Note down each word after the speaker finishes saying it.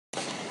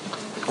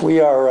We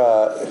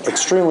are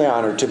extremely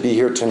honored to be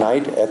here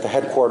tonight at the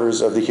headquarters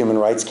of the Human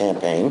Rights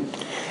Campaign.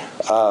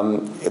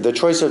 The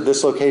choice of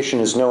this location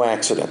is no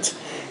accident.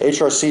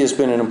 HRC has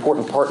been an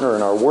important partner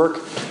in our work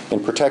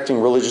in protecting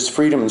religious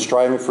freedom and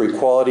striving for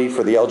equality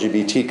for the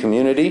LGBT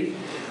community.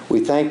 We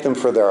thank them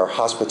for their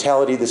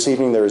hospitality this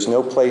evening. There is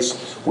no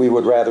place we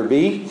would rather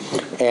be.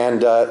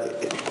 And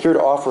here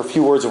to offer a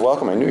few words of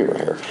welcome, I knew you were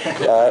here,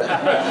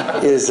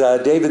 is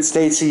David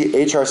Stacy,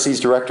 HRC's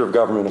Director of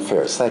Government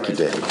Affairs. Thank you,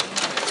 David.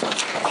 Thank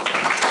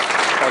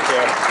you.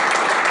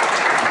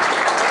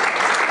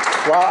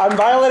 Well, I'm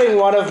violating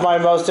one of my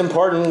most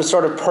important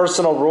sort of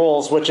personal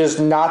rules, which is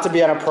not to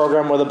be on a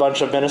program with a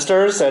bunch of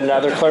ministers and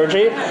other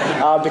clergy,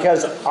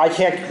 because I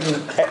can't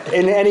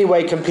in any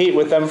way compete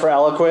with them for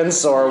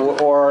eloquence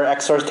or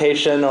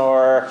exhortation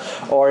or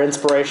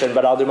inspiration,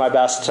 but I'll do my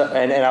best,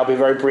 and I'll be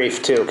very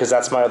brief, too, because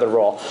that's my other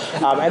role.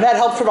 And that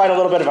helps provide a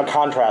little bit of a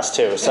contrast,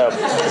 too. So,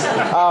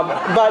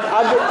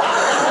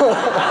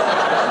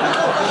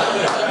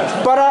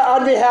 But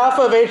on behalf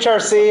of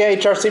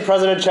HRC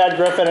President Chad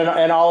Griffin,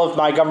 and all of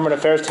my government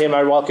affairs team,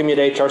 I welcome you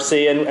to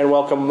HRC and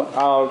welcome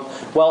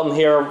Welton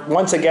here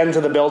once again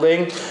to the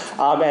building.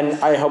 And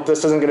I hope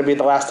this isn't going to be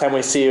the last time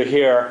we see you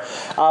here.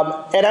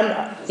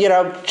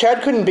 And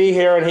Chad couldn't be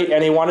here,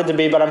 and he wanted to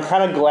be, but I'm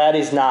kind of glad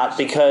he's not,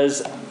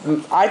 because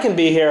I can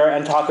be here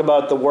and talk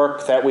about the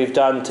work that we've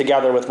done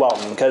together with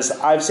Welton, because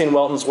I've seen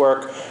Welton's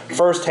work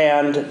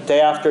firsthand,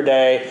 day after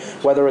day,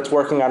 whether it's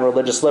working on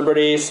religious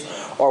liberties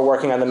or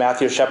working on the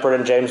Matthew Shepard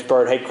and James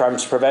Byrd Hate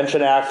Crimes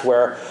Prevention Act,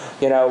 where,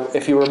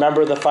 if you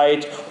remember the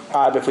fight,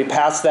 if we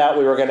passed that,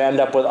 we were going to end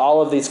up with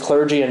all of these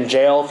clergy in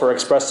jail for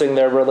expressing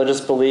their religious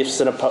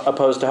beliefs and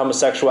opposed to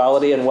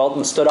homosexuality. And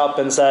Welton stood up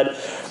and said,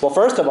 well,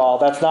 first of all,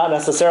 that's not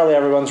necessarily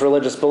everyone's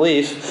religious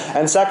belief.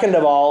 And second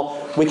of all,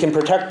 we can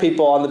protect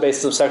people on the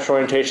basis of sexual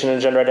orientation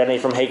and gender identity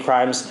from hate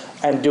crimes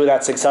and do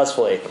that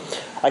successfully.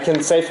 I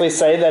can safely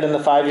say that in the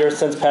 5 years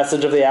since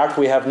passage of the act,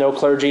 we have no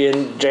clergy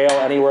in jail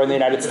anywhere in the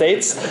United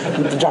States.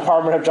 The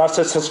Department of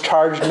Justice has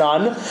charged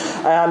none,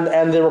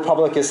 and the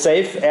Republic is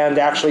safe, and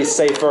actually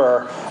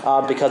safer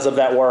because of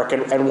that work.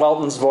 And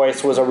Welton's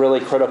voice was a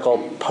really critical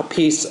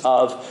piece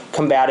of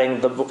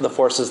combating the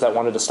forces that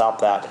wanted to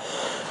stop that.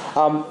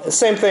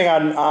 Same thing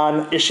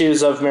on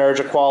issues of marriage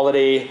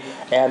equality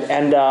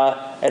and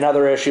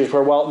other issues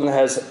where Welton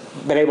has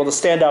been able to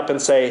stand up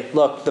and say,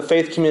 look, the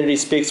faith community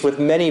speaks with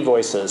many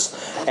voices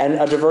and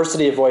a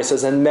diversity of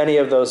voices, and many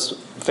of those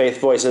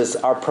faith voices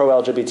are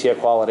pro-LGBT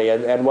equality.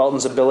 And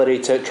Welton's ability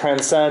to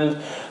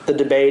transcend the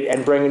debate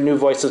and bring new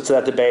voices to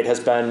that debate has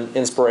been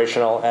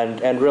inspirational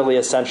and really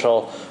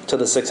essential to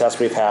the success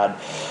we've had.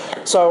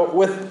 So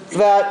with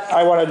that,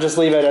 I want to just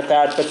leave it at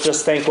that, but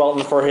just thank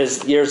Welton for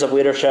his years of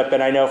leadership.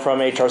 And I know from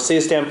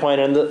HRC's standpoint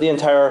and the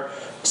entire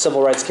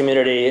civil rights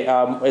community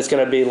is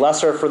going to be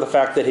lesser for the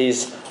fact that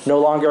he's no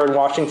longer in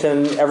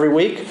Washington every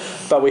week,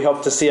 but we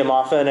hope to see him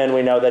often, and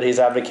we know that he's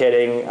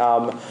advocating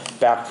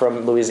back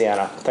from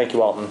Louisiana. Thank you,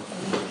 Welton.